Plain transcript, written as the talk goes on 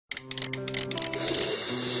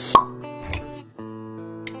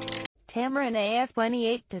Tamron AF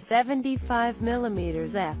 28-75mm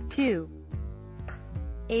f2.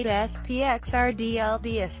 8 SPX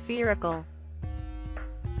RDLD Aspherical.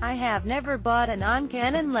 I have never bought a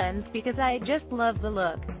non-Canon lens because I just love the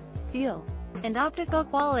look, feel, and optical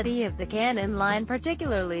quality of the Canon line,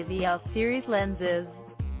 particularly the L series lenses.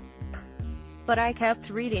 But I kept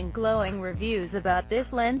reading glowing reviews about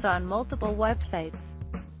this lens on multiple websites.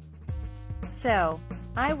 So,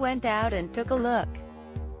 I went out and took a look.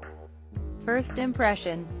 First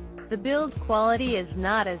impression: the build quality is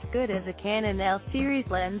not as good as a Canon L series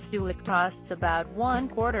lens. It costs about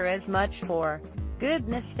 1/4 as much. For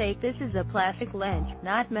goodness sake, this is a plastic lens,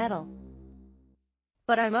 not metal.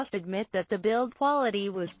 But I must admit that the build quality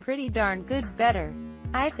was pretty darn good, better,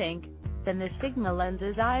 I think, than the Sigma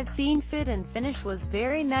lenses I've seen. Fit and finish was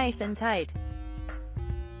very nice and tight.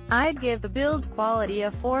 I'd give the build quality a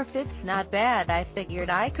 4/5. Not bad. I figured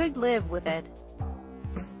I could live with it.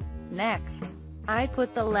 Next, I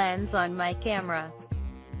put the lens on my camera.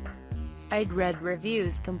 I'd read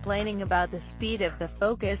reviews complaining about the speed of the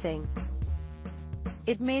focusing.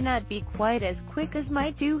 It may not be quite as quick as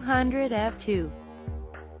my 200 f2.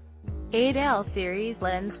 8L series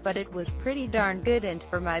lens, but it was pretty darn good, and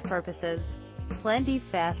for my purposes, plenty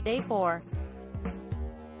fast. A4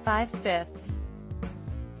 5/5.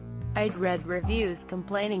 I'd read reviews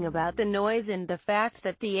complaining about the noise and the fact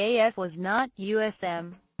that the AF was not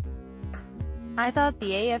USM. I thought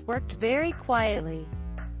the AF worked very quietly.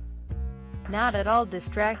 Not at all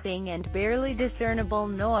distracting, and barely discernible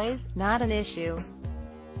noise, not an issue.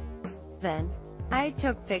 Then, I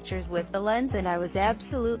took pictures with the lens and I was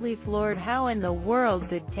absolutely floored. How in the world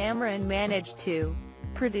did Tamron manage to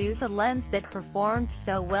produce a lens that performed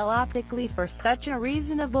so well optically for such a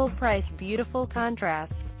reasonable price? Beautiful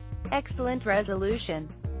contrast, excellent resolution,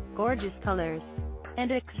 gorgeous colors, and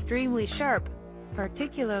extremely sharp,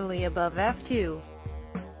 particularly above f2.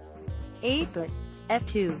 8 but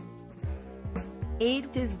f2.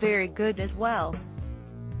 8 is very good as well.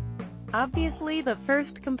 Obviously, the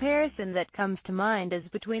first comparison that comes to mind is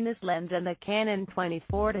between this lens and the Canon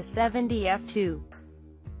 24-70 f2.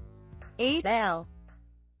 8L.